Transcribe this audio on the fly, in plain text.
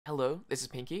Hello, this is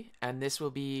Pinky, and this will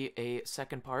be a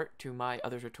second part to my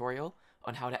other tutorial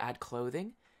on how to add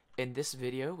clothing. In this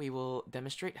video, we will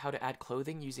demonstrate how to add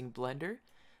clothing using Blender.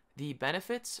 The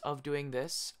benefits of doing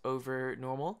this over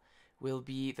normal will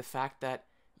be the fact that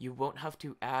you won't have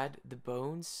to add the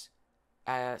bones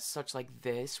such like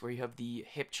this, where you have the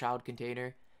hip child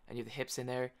container and you have the hips in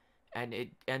there, and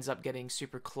it ends up getting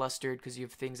super clustered because you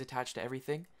have things attached to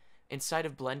everything. Inside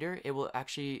of Blender, it will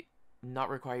actually not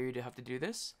require you to have to do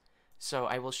this. So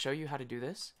I will show you how to do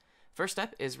this. First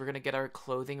step is we're going to get our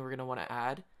clothing we're going to want to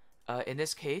add. In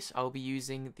this case, I'll be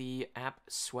using the amp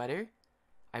sweater.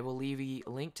 I will leave a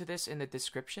link to this in the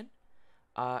description.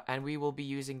 And we will be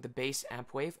using the base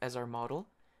amp wave as our model.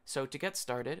 So to get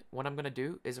started, what I'm going to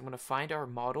do is I'm going to find our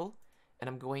model, and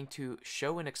I'm going to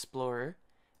show in Explorer,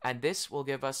 and this will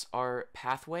give us our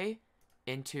pathway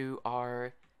into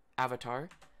our avatar.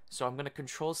 So I'm going to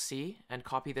Control C and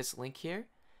copy this link here,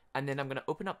 and then I'm going to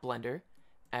open up Blender,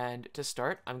 and to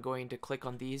start I'm going to click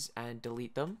on these and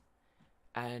delete them,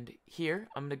 and here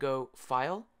I'm going to go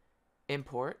File,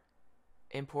 Import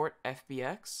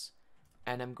FBX,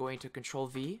 and I'm going to Control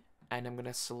V, and I'm going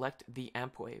to select the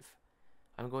amp wave.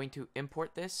 I'm going to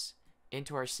import this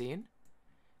into our scene,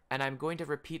 and I'm going to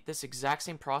repeat this exact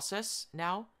same process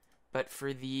now, but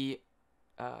for the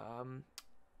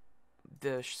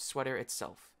sweater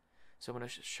itself. So I'm going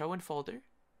to show in folder,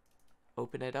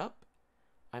 open it up.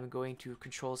 I'm going to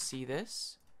Control C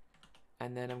this,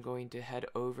 and then I'm going to head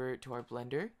over to our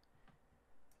Blender,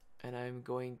 and I'm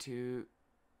going to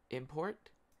import.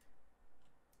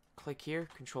 Click here,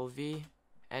 Control V,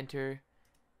 enter.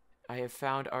 I have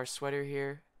found our sweater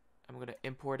here. I'm going to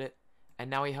import it,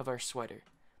 and now we have our sweater.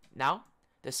 Now,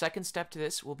 the second step to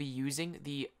this will be using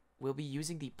the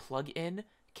plugin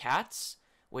C.A.T.S,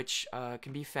 which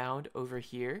can be found over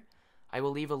here. I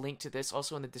will leave a link to this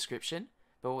also in the description.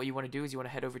 But what you want to do is you want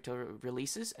to head over to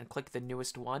releases and click the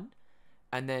newest one,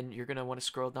 and then you're going to want to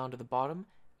scroll down to the bottom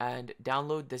and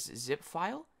download this zip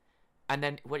file. And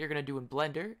then what you're going to do in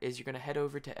Blender is you're going to head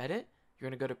over to edit. You're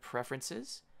going to go to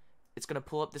preferences. It's going to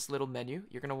pull up this little menu.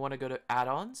 You're going to want to go to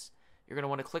add-ons. You're going to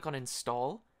want to click on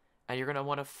install, and you're going to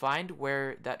want to find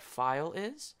where that file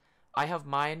is. I have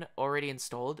mine already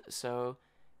installed, so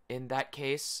in that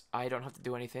case I don't have to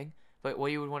do anything. But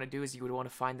what you would want to do is you would want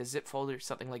to find the zip folder,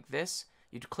 something like this.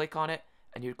 You'd click on it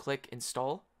and you'd click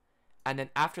install, and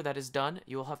then after that is done,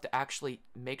 you'll have to actually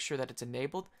make sure that it's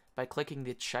enabled by clicking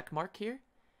the check mark here.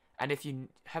 And if you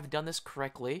have done this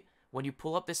correctly, when you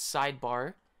pull up this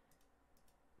sidebar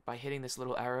by hitting this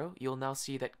little arrow, you'll now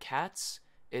see that C.A.T.S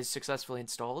is successfully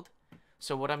installed.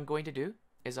 So what I'm going to do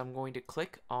is I'm going to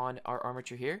click on our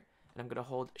armature here, and I'm going to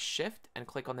hold shift and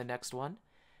click on the next one,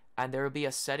 and there will be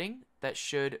a setting that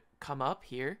should come up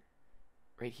here,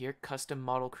 right here, custom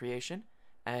model creation,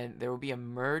 and there will be a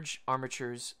merge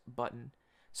armatures button.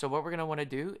 So what we're going to want to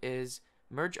do is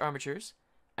merge armatures,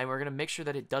 and we're going to make sure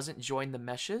that it doesn't join the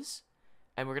meshes,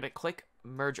 and we're going to click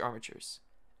merge armatures.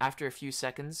 After a few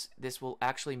seconds, this will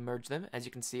actually merge them, as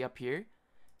you can see up here,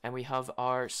 and we have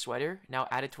our sweater now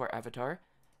added to our avatar,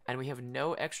 and we have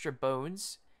no extra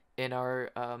bones in our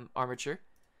armature.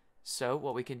 So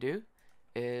what we can do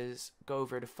is go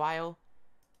over to File,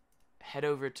 head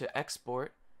over to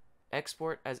Export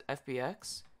as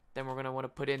FBX. Then we're going to want to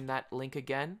put in that link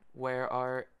again where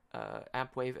our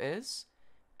amp wave is,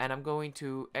 and I'm going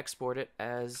to export it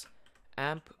as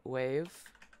amp wave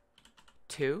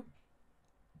 2,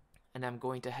 and I'm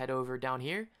going to head over down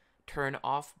here, turn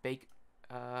off bake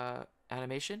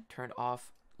animation, turn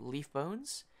off leaf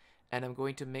bones, and I'm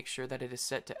going to make sure that it is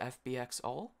set to FBX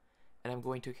all, and I'm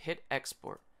going to hit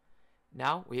export.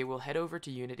 Now we will head over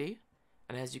to Unity,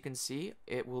 and as you can see,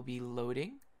 it will be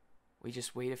loading. We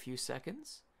just wait a few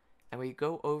seconds, and we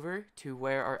go over to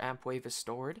where our amp wave is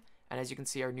stored, and as you can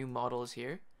see, our new model is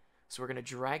here. So we're going to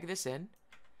drag this in,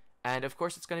 and of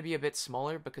course it's going to be a bit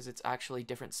smaller because it's actually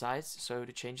different size. So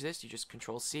to change this, you just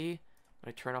Control C. I'm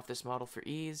going to turn off this model for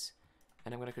ease,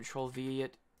 and I'm going to Control V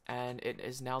it, and it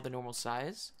is now the normal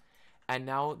size. And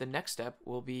now the next step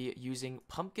will be using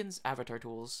Pumpkin's avatar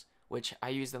tools, which I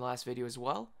used in the last video as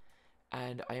well,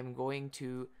 and I am going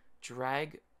to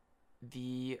drag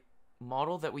the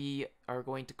model that we are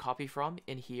going to copy from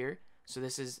in here. So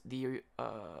this is the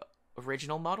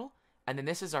original model, and then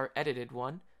this is our edited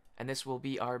one, and this will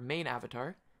be our main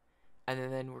avatar.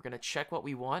 And then we're going to check what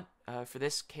we want. For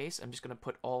this case, I'm just going to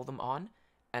put all of them on,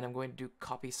 and I'm going to do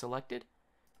copy selected,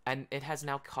 and it has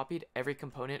now copied every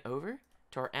component over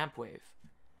to our amp wave.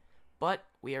 But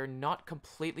we are not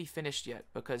completely finished yet,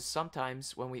 because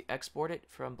sometimes when we export it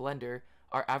from Blender,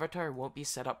 our avatar won't be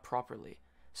set up properly.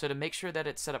 So to make sure that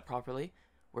it's set up properly,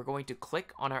 we're going to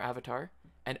click on our avatar,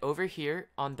 And over here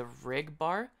on the rig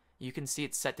bar, you can see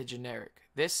it's set to generic.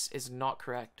 This is not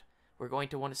correct. We're going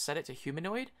to want to set it to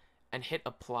humanoid and hit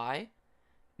apply.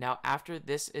 Now, after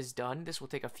this is done, this will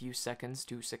take a few seconds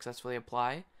to successfully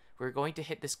apply. We're going to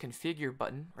hit this configure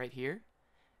button right here,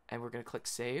 and we're going to click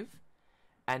save.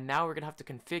 And now we're going to have to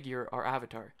configure our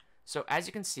avatar. So as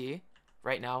you can see,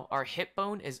 right now, our hip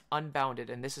bone is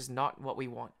unbounded, and this is not what we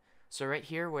want. So right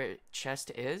here where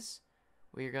chest is,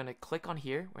 we're going to click on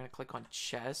here. We're going to click on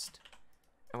chest,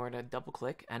 and we're going to double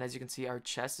click. And as you can see, our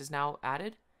chest is now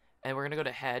added. And we're going to go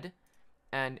to head.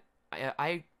 And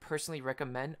I personally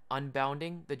recommend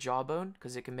unbounding the jawbone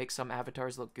because it can make some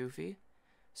avatars look goofy.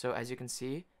 So as you can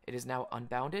see, it is now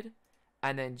unbounded.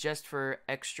 And then just for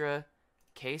extra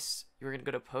case, you're going to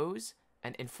go to pose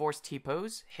and enforce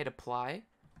T-pose, hit apply.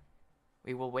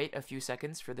 We will wait a few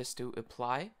seconds for this to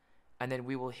apply, and then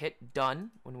we will hit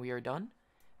done when we are done.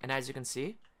 And as you can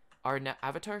see, our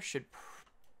avatar should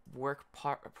work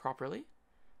properly.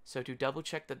 So to double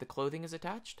check that the clothing is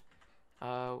attached,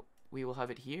 we will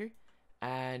have it here.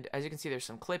 And as you can see, there's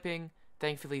some clipping.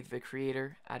 Thankfully, the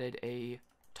creator added a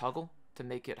toggle to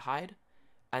make it hide.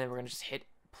 And then we're going to just hit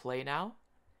play now.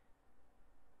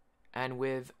 And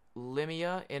with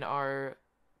Limia in our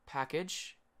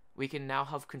package, we can now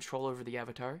have control over the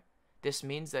avatar. This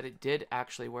means that it did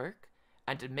actually work.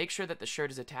 And to make sure that the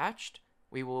shirt is attached,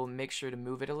 we will make sure to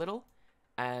move it a little.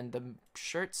 And the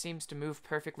shirt seems to move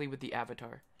perfectly with the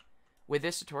avatar. With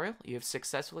this tutorial, you have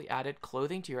successfully added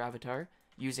clothing to your avatar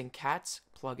using C.A.T.S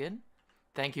plugin.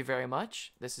 Thank you very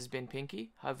much. This has been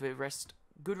Pinky. Have a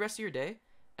good rest of your day,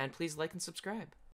 and please like and subscribe.